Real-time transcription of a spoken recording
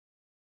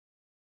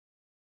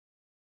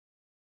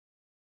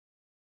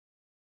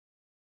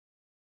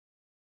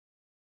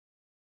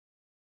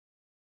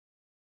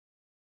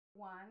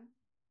everyone.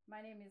 My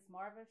name is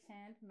Marva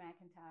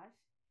Shand-McIntosh,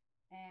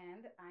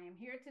 and I am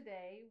here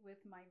today with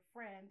my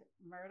friend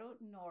Myrtle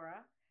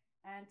Nora,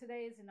 and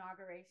today is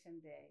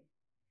Inauguration Day.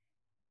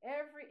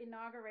 Every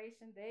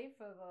Inauguration Day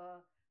for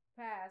the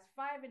past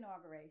five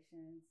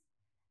inaugurations,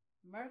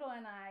 Myrtle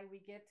and I,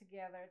 we get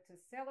together to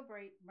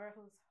celebrate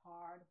Myrtle's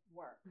hard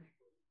work.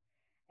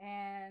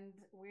 And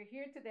we're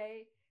here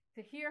today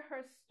to hear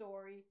her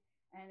story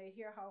and to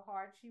hear how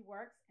hard she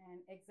works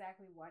and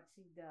exactly what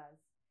she does.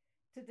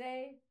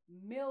 Today,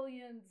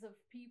 millions of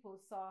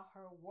people saw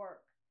her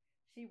work.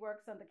 She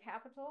works on the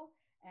Capitol,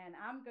 and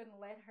I'm going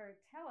to let her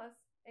tell us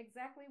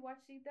exactly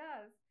what she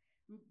does.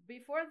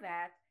 Before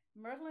that,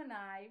 Myrtle and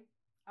I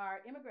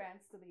are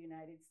immigrants to the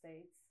United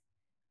States.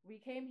 We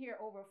came here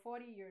over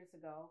 40 years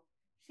ago.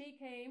 She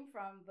came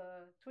from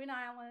the Twin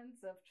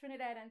Islands of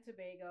Trinidad and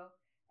Tobago,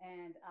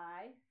 and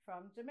I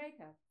from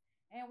Jamaica.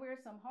 And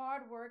we're some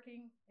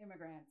hardworking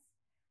immigrants.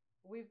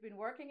 We've been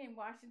working in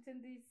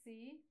Washington,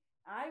 D.C.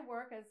 I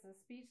work as a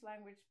speech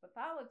language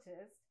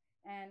pathologist,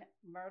 and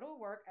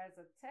Myrtle work as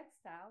a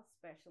textile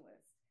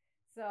specialist.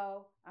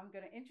 So I'm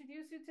going to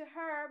introduce you to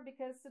her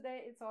because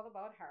today it's all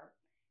about her.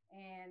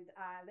 And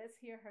let's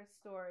hear her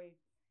story.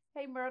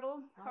 Hey,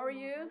 Myrtle, how are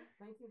you?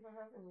 Thank you for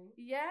having me.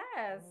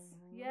 Yes,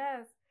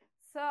 yes.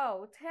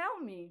 So tell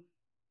me,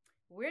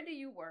 where do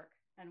you work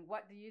and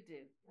what do you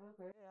do?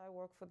 Okay, I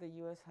work for the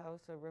U.S.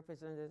 House of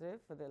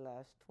Representatives for the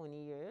last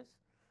 20 years.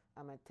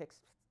 I'm a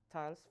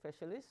textile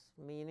specialist,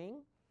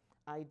 meaning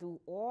I do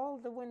all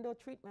the window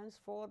treatments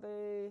for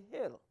the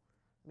Hill,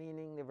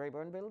 meaning the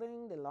Rayburn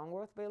Building, the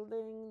Longworth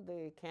Building,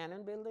 the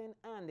Cannon Building,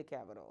 and the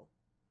Capitol.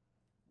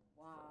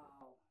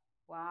 Wow.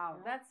 Wow,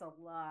 Yeah. that's a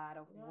lot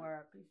of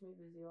work. Keeps me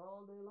busy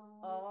all day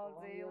long.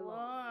 All day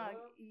long.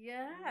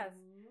 Yes.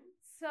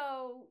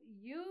 So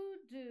you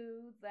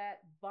do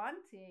that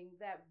bunting,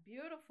 that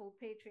beautiful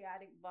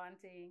patriotic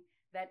bunting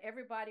that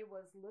everybody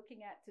was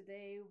looking at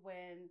today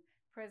when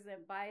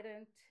President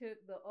Biden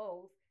took the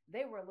oath.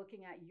 They were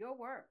looking at your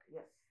work.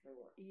 Yes, they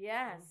were.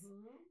 Yes.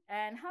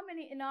 And how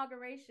many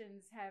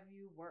inaugurations have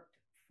you worked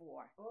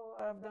for? Oh,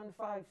 I've done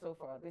 5 so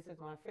far. This is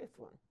my 5th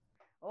one.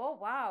 Oh,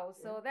 wow.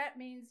 So that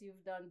means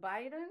you've done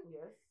Biden.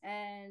 Yes.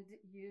 And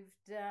you've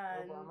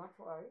done Obama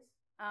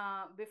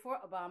twice. Before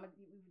Obama,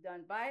 you've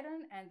done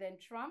Biden and then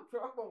Trump.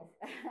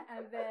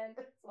 And then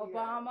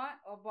Yeah.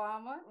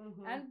 Obama,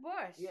 and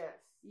Bush. Yes.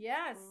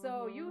 Yes.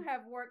 So you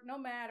have worked no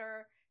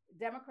matter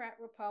Democrat,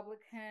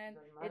 Republican,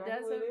 it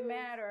doesn't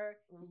matter.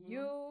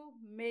 You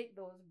make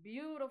those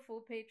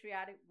beautiful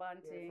patriotic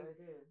bunting. Yes,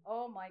 I did.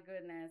 Oh my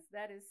goodness,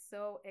 that is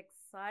so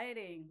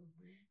exciting.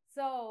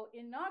 So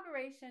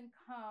inauguration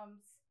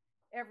comes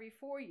every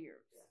 4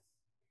 years. Yes.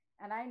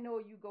 And I know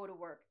you go to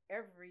work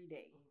every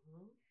day.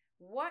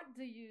 What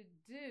do you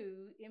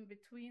do in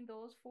between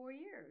those 4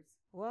 years?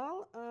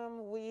 Well,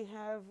 we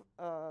have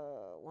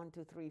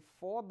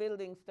 4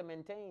 buildings to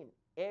maintain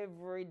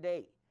every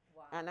day.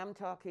 Wow. And I'm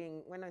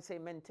talking, when I say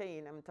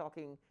maintain, I'm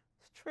talking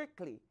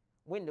strictly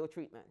window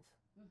treatments.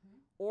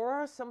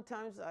 Or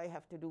sometimes I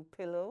have to do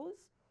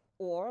pillows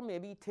or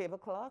maybe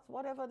tablecloths,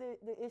 whatever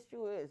the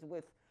issue is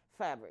with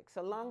fabric.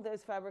 So long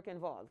there's fabric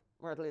involved,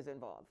 Myrtle is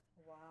involved.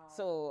 Wow.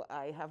 So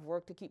I have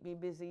work to keep me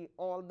busy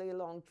all day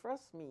long.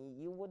 Trust me,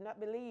 you would not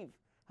believe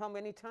how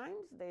many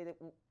times they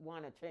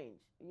want to change,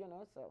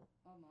 so.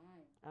 Oh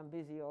my. I'm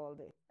busy all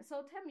day.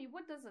 So tell me,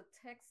 what does a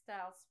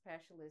textile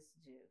specialist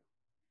do?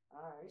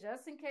 All right.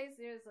 Just in case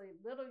there's a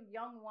little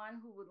young one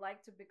who would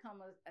like to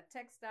become a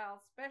textile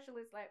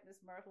specialist like Miss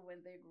Myrtle when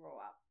they grow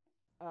up.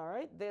 All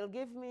right. They'll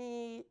give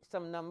me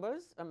some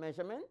numbers, a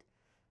measurement,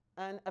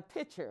 and a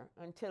picture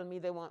and tell me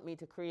they want me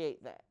to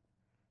create that.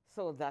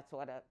 So that's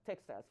what a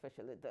textile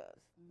specialist does.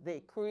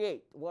 They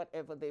create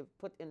whatever they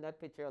put in that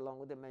picture along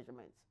with the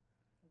measurements.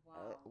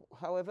 Wow.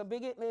 However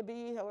big it may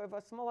be,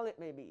 however small it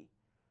may be,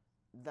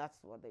 that's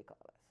what they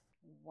call us.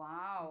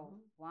 Wow.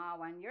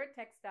 Wow. And your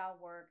textile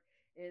work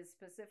is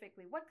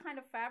specifically, what kind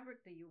of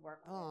fabric do you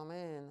work with? Oh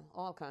man,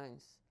 all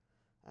kinds.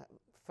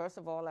 First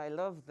of all, I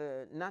love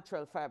the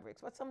natural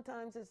fabrics, but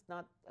sometimes it's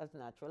not as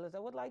natural as I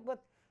would like,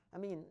 but I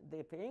mean,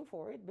 they're paying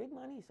for it, big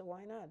money, so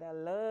why not? I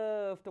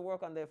love to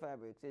work on their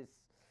fabrics. It's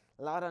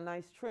a lot of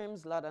nice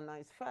trims, a lot of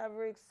nice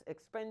fabrics,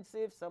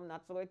 expensive, some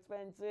not so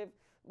expensive,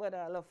 but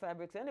I love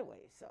fabrics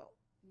anyway, so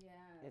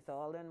yeah, it's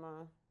all in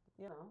my,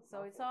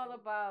 So it's all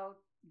about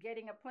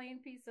getting a plain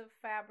piece of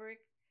fabric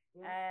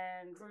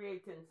and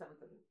creating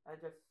something.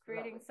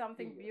 Creating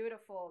something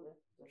beautiful,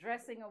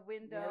 dressing a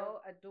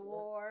window, a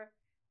door,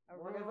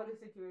 whatever the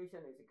situation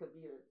is. It could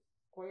be a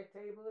square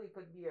table, it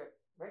could be a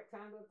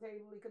rectangle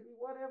table, it could be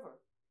whatever.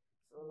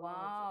 So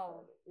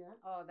wow.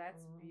 Oh,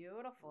 that's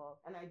beautiful.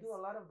 And I do a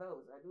lot of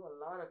those. I do a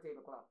lot of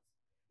tablecloths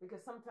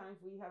because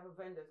sometimes we have a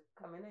vendor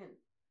coming in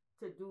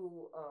to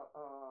do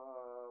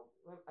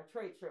a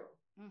trade show.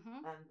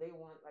 And they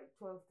want like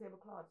 12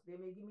 tablecloths. They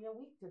may give me a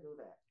week to do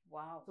that.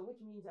 Wow. So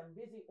which means I'm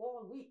busy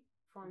all week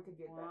trying to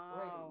get that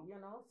ready,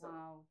 So.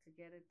 Wow, to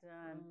get it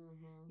done.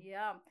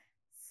 Yeah.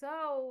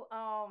 So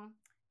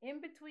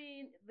in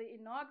between the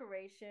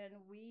inauguration,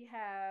 we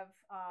have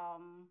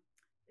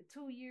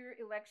 2-year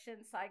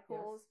election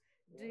cycles.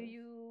 Yes. Do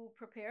you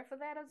prepare for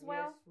that as Yes,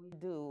 well? we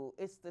do.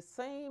 It's the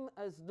same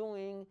as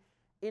doing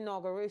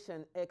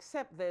inauguration,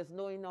 except there's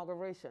no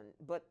inauguration,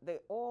 but there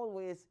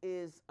always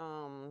is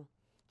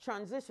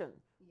transition,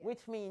 Yes.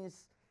 which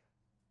means,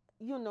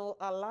 you know,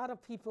 a lot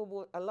of people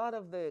would, a lot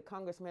of the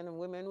congressmen and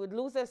women would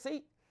lose their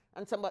seat,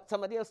 and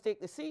somebody else take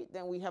the seat.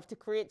 Then we have to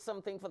create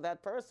something for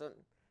that person,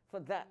 for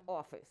that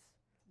office.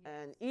 Yes.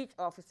 And each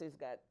office has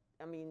got,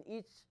 I mean,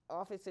 each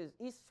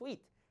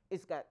suite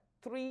has got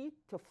 3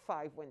 to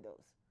 5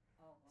 windows.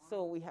 Oh, wow.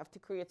 So we have to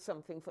create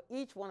something for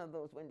each one of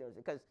those windows,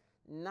 because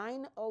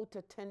 9 out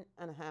of 10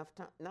 and a half,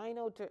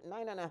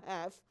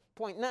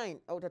 9.5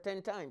 out of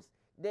 10 times,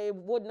 they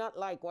would not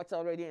like what's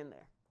already in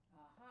there.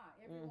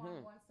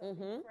 Everyone wants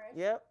something fresh.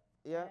 Yep.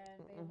 And they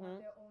want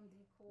their own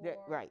decor.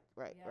 Right.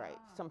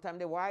 Sometimes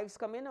the wives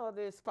come in or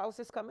the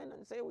spouses come in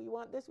and say, we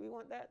want this, we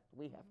want that.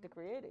 We have to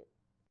create it.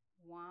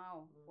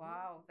 Wow.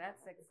 Wow.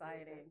 That's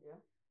exciting. Yeah.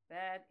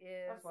 That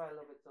is. That's why I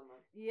love it so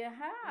much.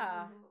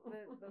 Yeah.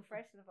 The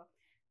freshness of.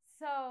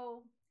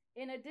 So,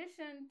 in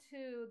addition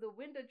to the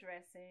window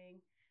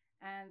dressing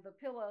and the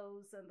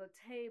pillows and the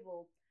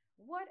table,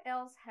 what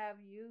else have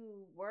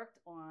you worked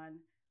on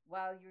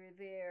while you were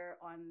there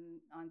on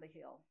the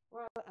Hill?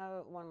 Well,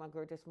 one of my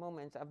greatest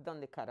moments, I've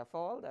done the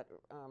catafalque that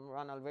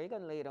Ronald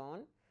Reagan laid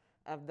on.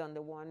 I've done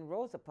the one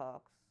Rosa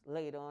Parks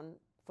laid on.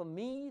 For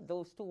me,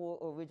 those two were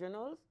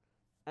originals,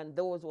 and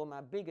those were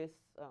my biggest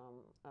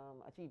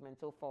achievements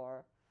so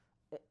far,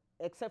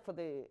 except for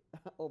the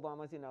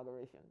Obama's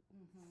inauguration.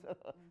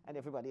 And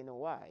everybody know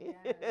why.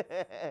 Yes.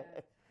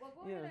 Well,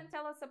 go ahead and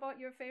tell us about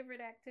your favorite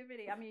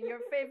activity. I mean, your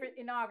favorite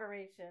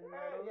inauguration.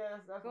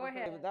 Yes, that's go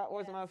ahead. Favorite. That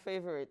was my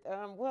favorite.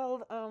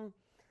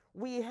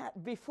 We had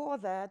before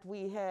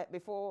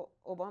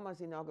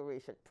Obama's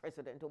inauguration,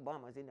 President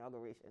Obama's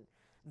inauguration,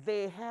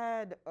 they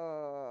had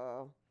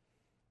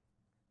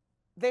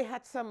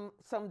some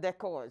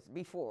decors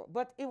before,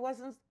 but it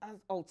wasn't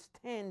as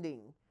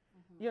outstanding.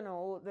 You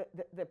know,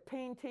 the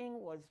painting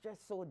was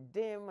just so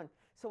dim. And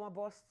so my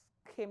boss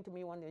came to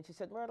me one day and she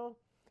said, Myrtle,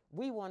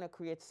 we want to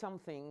create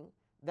something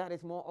that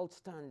is more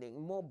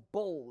outstanding, more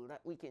bold,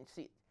 that we can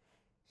see.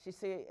 She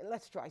said,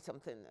 let's try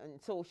something. And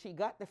so she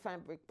got the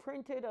fabric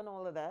printed and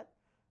all of that.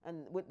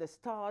 And with the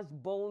stars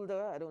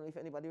bolder, I don't know if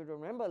anybody would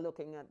remember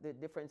looking at the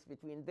difference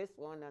between this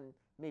one and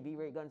maybe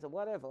Reagan's or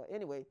whatever.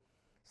 Anyway,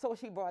 so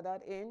she brought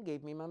that in,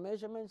 gave me my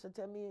measurements and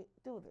told me,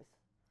 do this.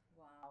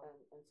 Wow.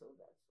 And so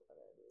that's what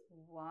I did.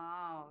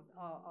 Wow.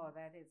 Oh,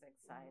 that is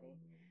exciting.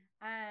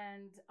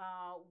 And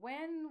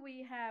when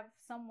we have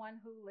someone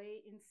who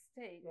lay in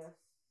state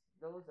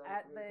those are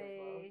at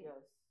the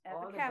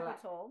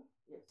Capitol.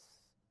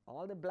 Yes.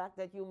 All the black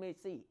that you may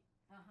see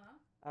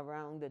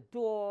around the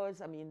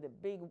doors. I mean, the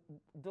big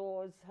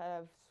doors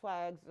have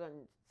swags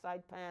and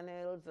side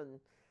panels, and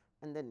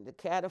then the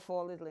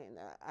catafalque is laying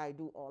there. I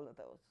do all of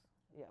those.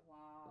 Yeah.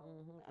 Wow.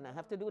 And I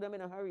have to do them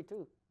in a hurry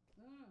too.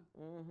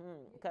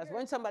 Because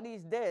when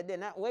somebody's dead, they're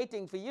not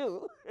waiting for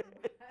you.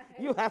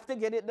 You have to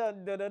get it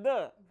done.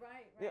 Right.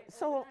 Yeah.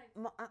 So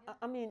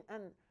I mean,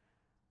 and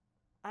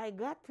I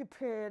got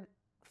prepared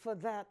for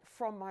that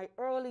from my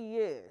early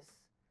years.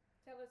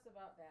 Tell us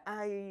about that.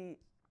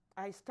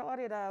 I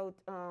started out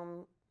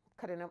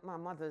cutting up my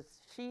mother's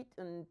sheet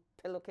and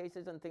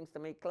pillowcases and things to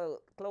make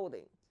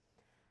clothing.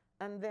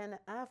 And then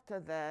after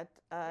that,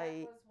 that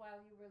was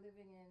while you were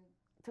living in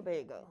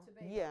Tobago.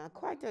 Yeah,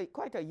 quite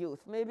a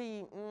youth.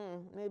 Maybe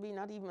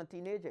not even a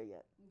teenager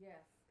yet.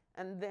 Yes.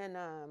 And then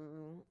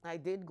I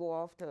did go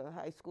off to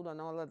high school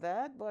and all of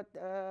that, but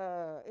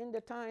in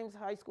the times,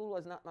 high school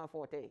was not my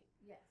forte.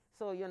 Yes.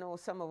 So, you know,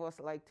 some of us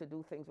like to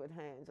do things with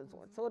hands and so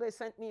on. So they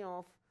sent me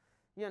off,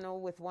 you know,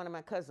 with one of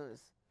my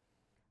cousins.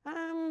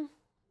 I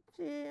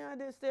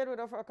did stay with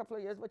her for a couple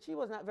of years, but she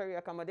was not very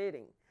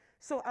accommodating.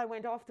 So I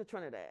went off to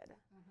Trinidad.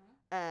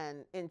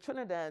 And in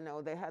Trinidad, now,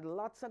 they had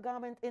lots of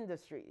garment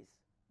industries.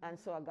 And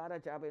so I got a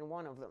job in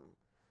one of them.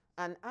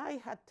 And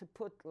I had to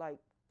put like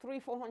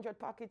 300-400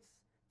 pockets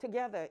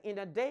together in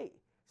a day.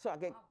 So I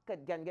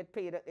can get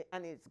paid,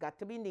 and it's got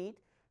to be neat.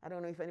 I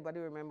don't know if anybody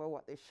remember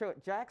what the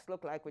shirt jacks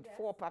look like with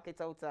 4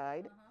 pockets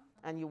outside,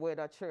 and you wear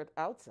that shirt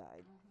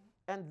outside.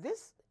 And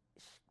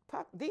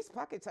these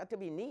pockets had to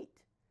be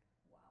neat.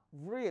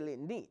 Wow. Really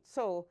neat.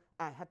 So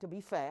I had to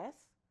be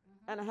fast,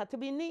 and I had to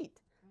be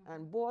neat.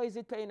 And boy, is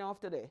it paying off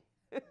today.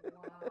 Wow.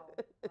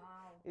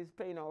 It's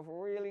paying off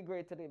really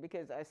great today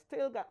because I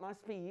still got my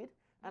speed,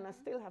 and I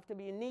still have to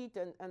be neat,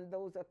 and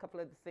those are a couple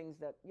of the things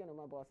that, you know,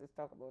 my bosses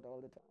talk about all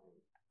the time.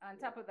 On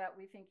top of that,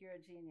 we think you're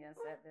a genius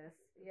at this.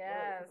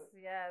 Yes,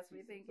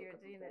 we think you're a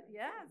genius.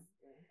 Yes.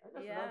 I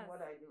just love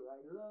what I do.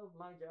 I love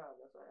my job.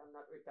 That's why I'm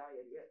not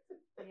retired yet.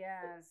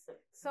 Yes.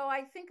 So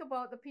I think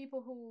about the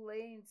people who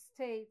lay in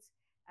state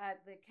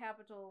at the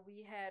Capitol.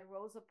 We had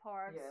Rosa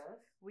Parks. Yes.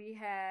 We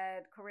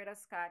had Coretta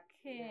Scott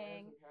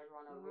King. Yes,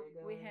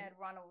 we had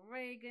Ronald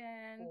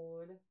Reagan.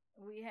 Ford.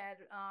 We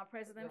had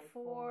President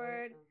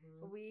Ford.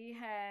 We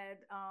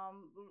had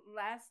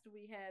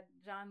we had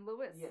John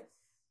Lewis. Yes.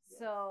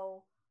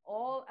 So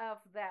all of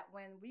that.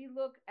 When we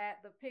look at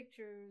the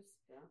pictures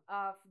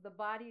of the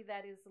body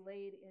that is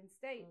laid in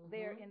state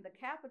there in the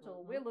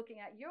Capitol, we're looking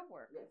at your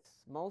work.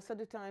 Yes. Most of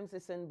the times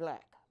it's in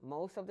black.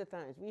 Most of the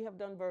times. We have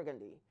done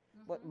burgundy,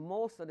 but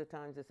most of the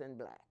times it's in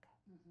black.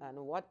 And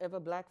whatever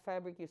black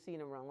fabric you've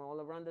seen around, all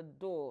around the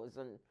doors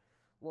and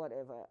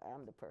whatever,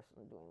 I'm the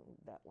person doing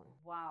that one.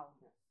 Wow.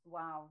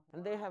 Wow.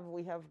 And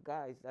we have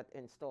guys that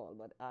install,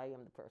 but I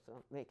am the person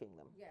making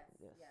them. Yes.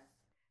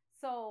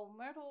 So,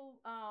 Myrtle,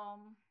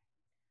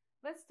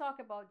 let's talk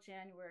about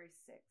January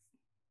 6th.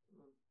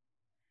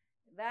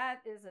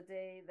 That is a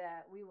day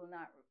that we will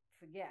not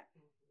forget.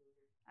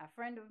 A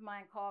friend of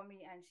mine called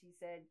me and she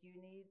said,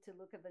 you need to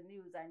look at the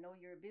news. I know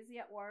you're busy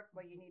at work,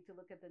 but you need to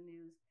look at the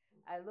news.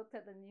 I looked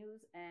at the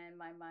news and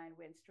my mind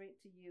went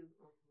straight to you.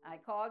 I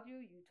called you.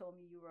 You told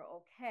me you were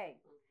okay.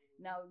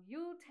 Now,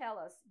 you tell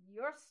us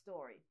your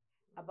story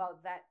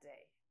about that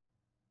day.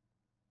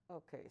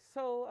 Okay.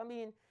 So, I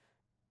mean,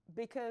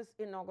 because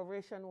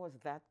inauguration was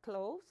that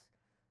close,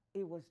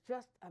 it was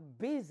just a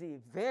busy,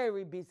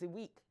 very busy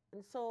week.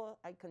 And so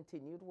I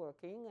continued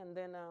working. And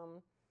then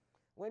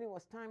when it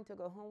was time to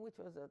go home, which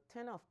was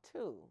 10 of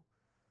 2,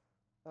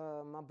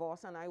 my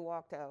boss and I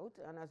walked out.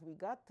 And as we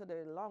got to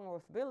the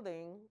Longworth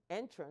building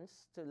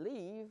entrance to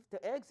leave,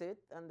 to exit,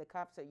 and the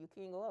cop said, you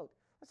can't go out.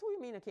 I said, what do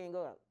you mean I can't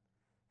go out?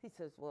 He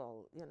says,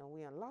 well, you know,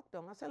 we're on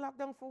lockdown. I said,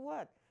 lockdown for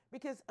what?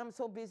 Because I'm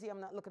so busy, I'm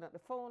not looking at the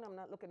phone, I'm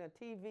not looking at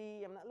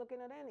TV, I'm not looking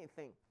at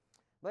anything.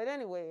 But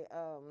anyway,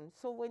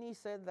 so when he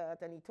said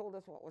that and he told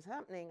us what was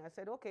happening, I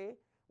said, okay,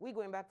 we're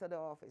going back to the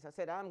office. I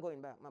said, I'm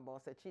going back. My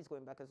boss said she's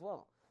going back as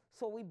well.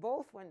 So we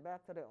both went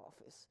back to the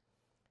office.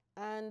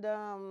 And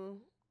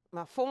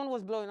my phone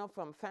was blowing up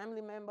from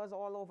family members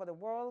all over the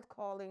world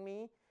calling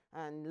me.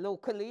 And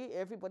locally,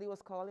 everybody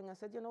was calling. I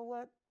said, you know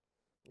what?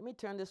 Let me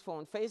turn this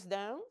phone face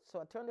down. So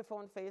I turned the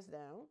phone face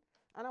down.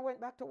 And I went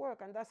back to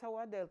work. And that's how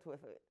I dealt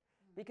with it.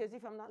 Because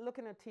if I'm not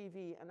looking at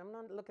TV and I'm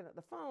not looking at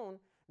the phone,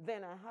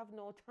 then I have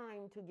no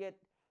time to get,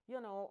 you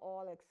know,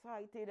 all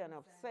excited and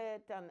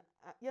upset and,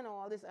 you know,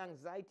 all this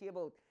anxiety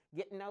about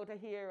getting out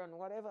of here and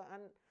whatever.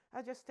 And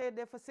I just stayed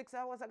there for 6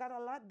 hours. I got a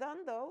lot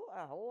done, though,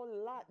 a whole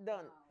lot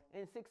done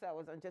in 6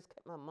 hours, and just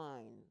kept my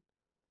mind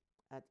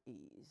at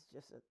ease,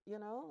 just, you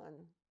know. And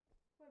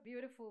what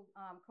beautiful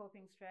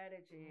coping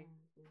strategy.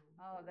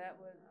 Oh, that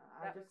was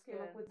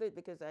came up with it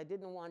because I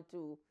didn't want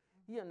to,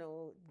 you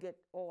know, get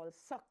all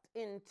sucked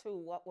into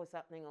what was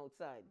happening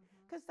outside.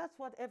 Because that's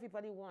what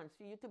everybody wants,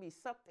 for you to be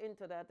sucked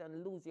into that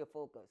and lose your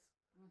focus.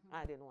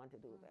 I didn't want to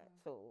do that.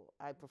 So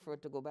I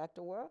preferred to go back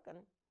to work. And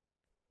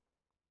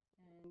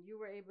you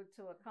were able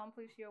to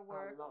accomplish your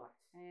work.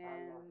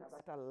 I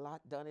got a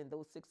lot done in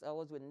those 6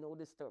 hours with no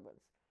disturbance.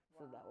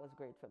 So that was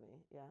great for me.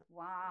 Yeah.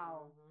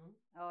 Wow.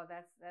 Oh,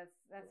 that's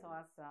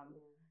awesome.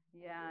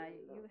 Yeah,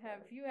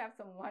 you have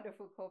some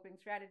wonderful coping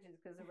strategies,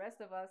 because the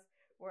rest of us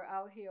were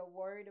out here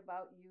worried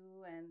about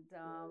you and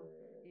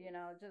you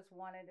know, just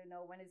wanted to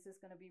know, when is this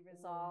going to be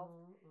resolved?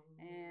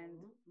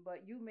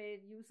 But you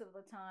made use of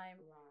the time.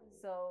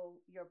 So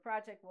your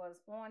project was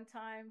on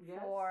time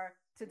for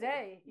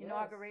today,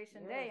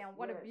 Inauguration Day, and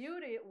what a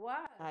beauty it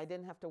was. I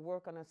didn't have to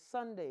work on a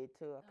Sunday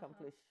to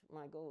accomplish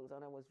my goals,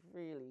 and I was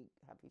really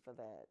happy for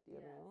that,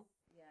 you know.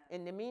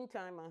 In the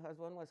meantime, my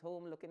husband was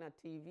home looking at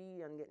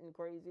TV and getting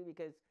crazy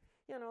because,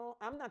 you know,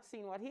 I'm not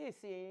seeing what he is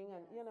seeing,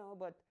 and, you know,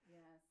 but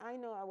I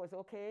know I was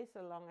okay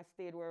so long I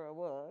stayed where I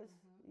was,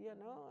 you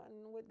know,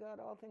 and with God,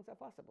 all things are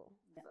possible.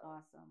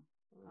 Awesome.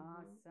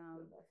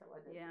 Awesome.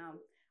 Yeah.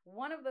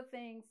 One of the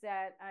things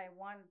that I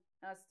want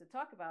us to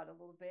talk about a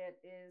little bit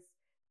is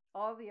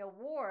all the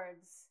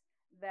awards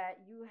that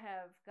you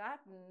have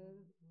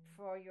gotten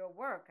for your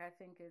work. I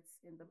think it's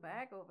in the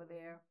bag over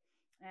there.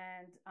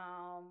 And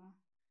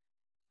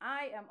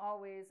I am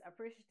always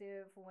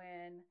appreciative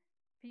when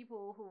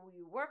people who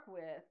you work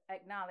with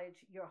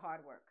acknowledge your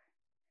hard work.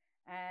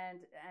 And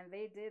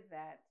they did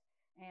that.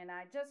 And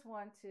I just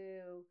want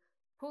to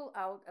pull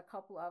out a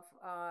couple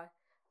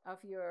of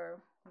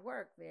your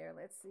work there.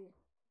 Let's see.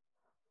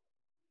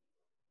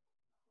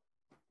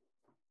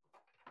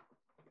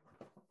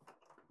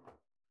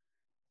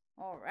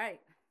 All right.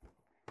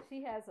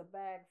 She has a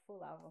bag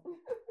full of them.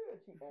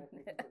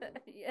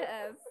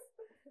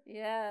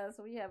 Yes,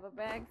 we have a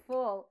bag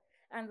full.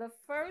 And the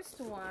first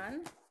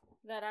one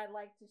that I'd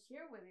like to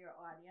share with your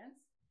audience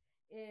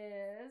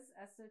is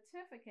a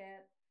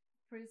certificate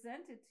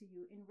presented to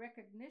you in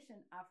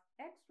recognition of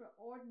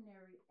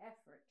extraordinary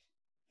effort.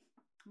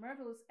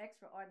 Myrtle's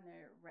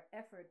extraordinary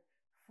effort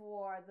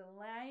for the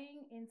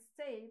lying in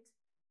state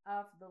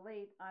of the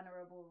late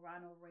Honorable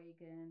Ronald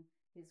Reagan,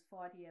 his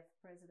 40th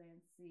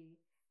presidency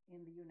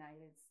in the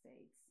United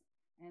States.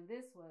 And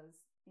this was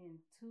in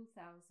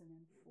 2004.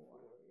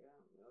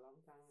 A long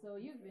time. So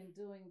you've been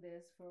doing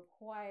this for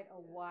quite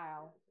a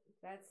while.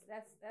 That's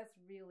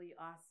really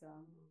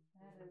awesome.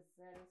 That is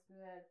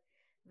good.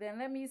 Then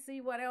let me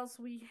see what else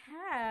we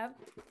have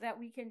that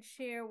we can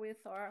share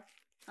with our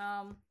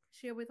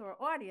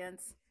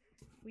audience.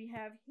 We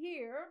have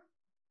here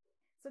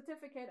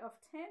certificate of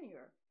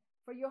tenure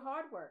for your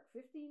hard work,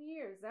 15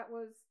 years. That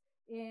was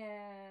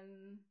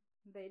in,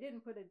 they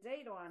didn't put a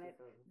date on it,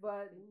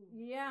 but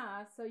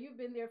yeah, so you've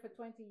been there for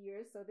 20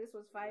 years. So this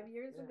was 5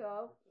 years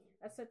ago.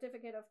 A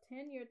certificate of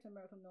tenure to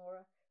Myrtle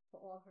Nora for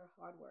all her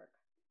hard work,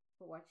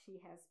 for what she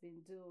has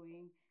been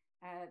doing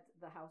at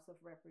the House of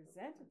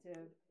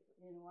Representatives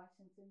in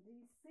Washington,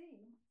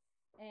 D.C.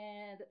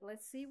 And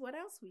let's see what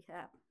else we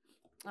have.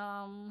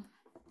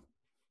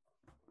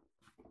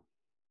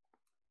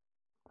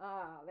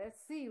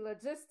 Let's see,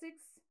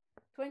 logistics,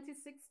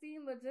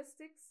 2016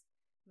 logistics,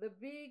 the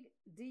big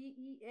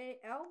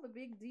DEAL, the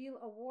Big Deal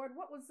Award.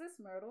 What was this,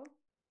 Myrtle?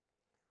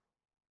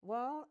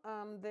 Well,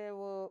 they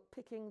were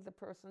picking the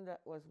person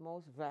that was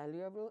most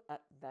valuable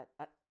at that.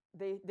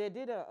 They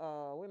did a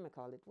what do you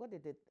call it? What they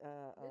did?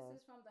 This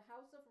is from the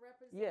House of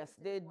Representatives. Yes,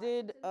 they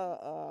did.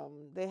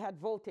 They had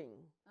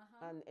voting,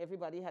 and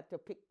everybody had to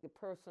pick the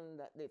person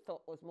that they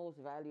thought was most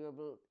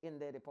valuable in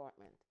their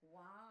department.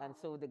 Wow! And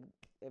so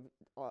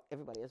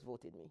everybody has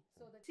voted me.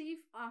 So the chief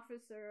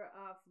officer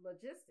of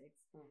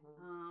logistics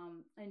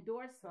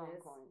endorsed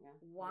this.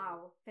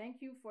 Wow!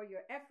 Thank you for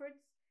your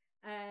efforts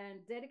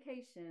and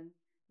dedication.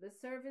 The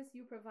service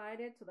you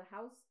provided to the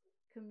House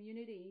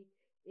community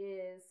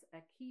is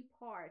a key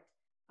part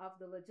of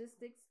the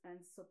logistics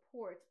and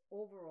support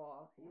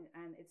overall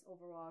and its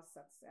overall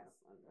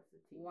success.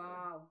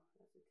 Wow.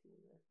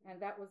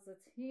 And that was the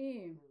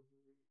team.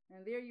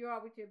 And there you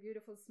are with your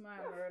beautiful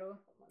smile, Myrtle.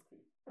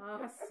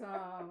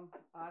 Awesome.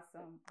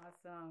 Awesome.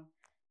 Awesome.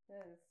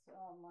 This,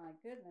 oh my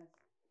goodness.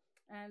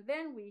 And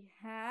then we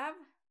have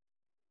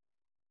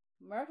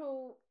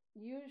Myrtle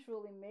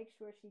usually makes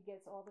sure she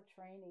gets all the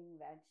training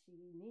that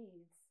she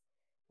needs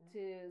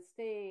to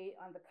stay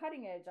on the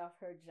cutting edge of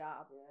her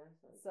job.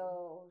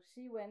 So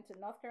she went to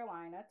North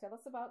Carolina. Tell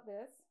us about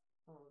this.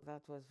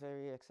 That was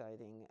very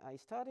exciting. I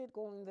started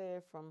going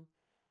there from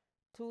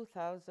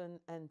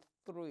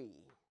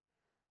 2003.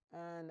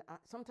 And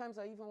sometimes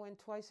I even went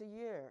twice a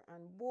year.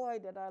 And boy,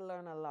 did I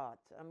learn a lot.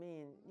 I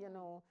mean, you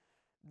know,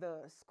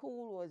 the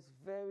school was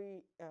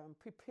very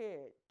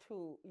prepared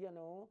to,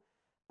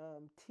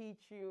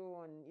 teach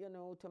you and,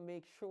 to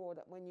make sure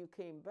that when you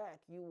came back,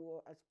 you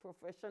were as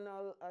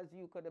professional as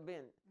you could have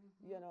been,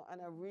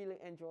 and I really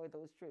enjoyed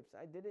those trips.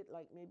 I did it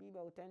like maybe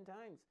about 10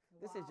 times.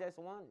 Wow. This is just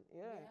one.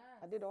 Yeah. Yes.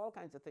 I did all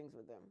kinds of things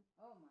with them.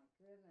 Oh my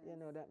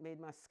goodness. That made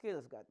my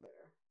skills got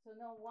better. So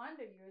no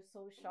wonder you're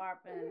so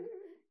sharp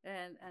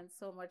and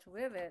so much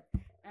with it.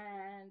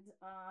 And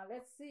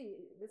let's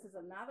see, this is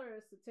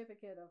another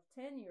certificate of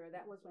tenure.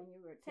 That was when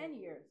you were 10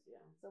 years. Yeah.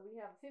 So we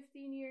have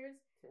 15 years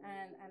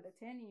and the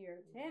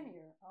 10-year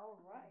tenure. All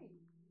right.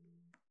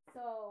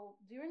 So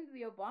during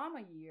the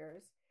Obama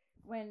years,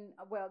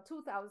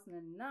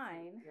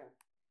 2009,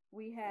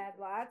 we had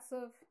lots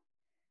of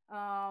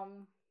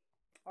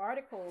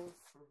articles,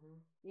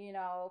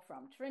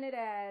 from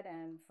Trinidad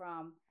and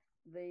from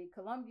the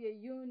Columbia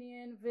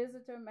Union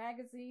Visitor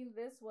magazine.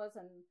 This was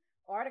an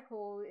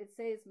article. It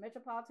says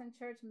Metropolitan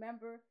Church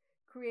member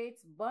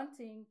creates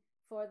bunting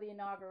for the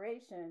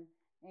inauguration.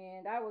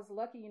 And I was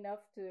lucky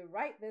enough to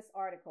write this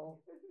article.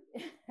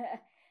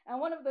 And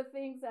one of the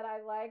things that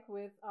I like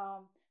with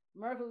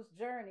Myrtle's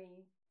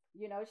journey,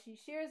 she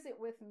shares it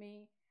with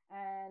me.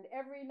 And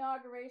every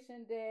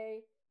inauguration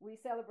day, we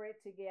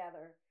celebrate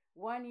together.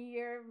 One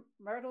year,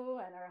 Myrtle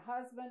and her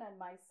husband and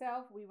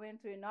myself, we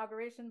went to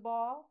inauguration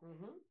ball.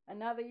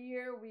 Another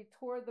year, we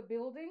toured the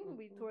building.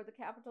 We toured the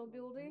Capitol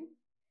building.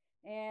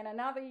 And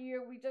another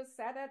year, we just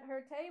sat at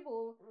her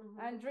table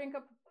and drink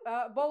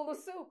a bowl of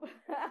soup.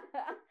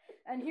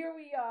 And here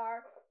we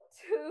are,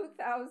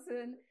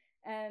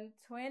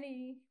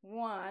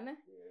 2021,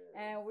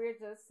 and we're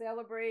just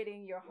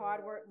celebrating your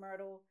hard work,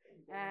 Myrtle.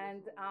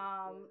 And,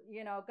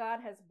 God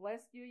has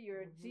blessed you.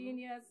 You're a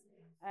genius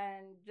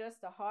and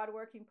just a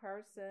hardworking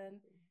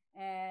person.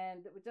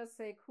 And we just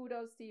say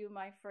kudos to you,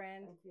 my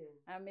friend.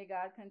 And may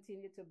God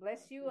continue to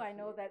bless you. I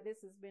know that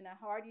this has been a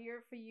hard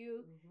year for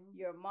you.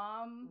 Your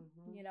mom,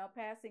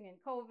 passing in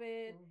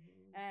COVID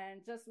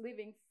and just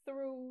living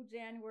through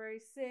January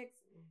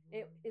 6th.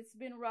 It's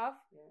been rough,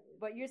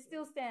 but you're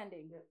still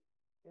standing.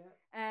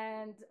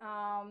 And,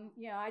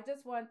 I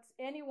just want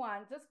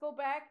anyone, just go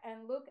back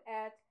and look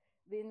at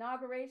the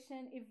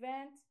inauguration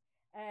event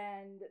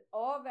and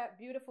all that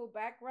beautiful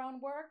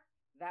background work.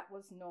 That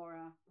was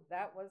Nora.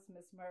 That was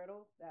Miss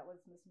Myrtle. That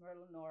was Miss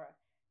Myrtle Nora.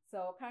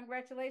 So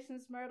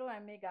congratulations, Myrtle,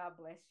 and may God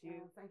bless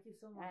you. Thank you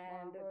so much,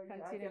 Marva.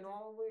 I can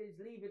always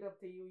leave it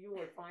up to you. You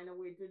will find a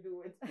way to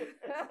do it.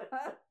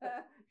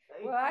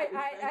 Well,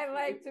 I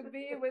like to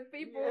be with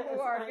people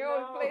who are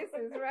going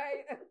places,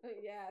 right?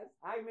 Yes.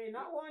 I may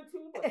not want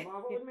to, but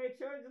Marva will make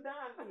sure it's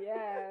done.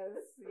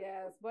 Yes.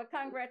 But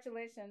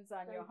congratulations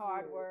on your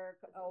hard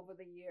work over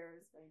the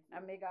years.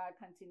 And may God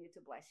continue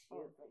to bless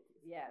you. Thank you.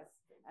 Yes.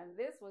 And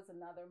this was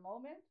another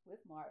moment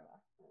with Marva.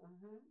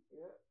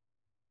 Yeah.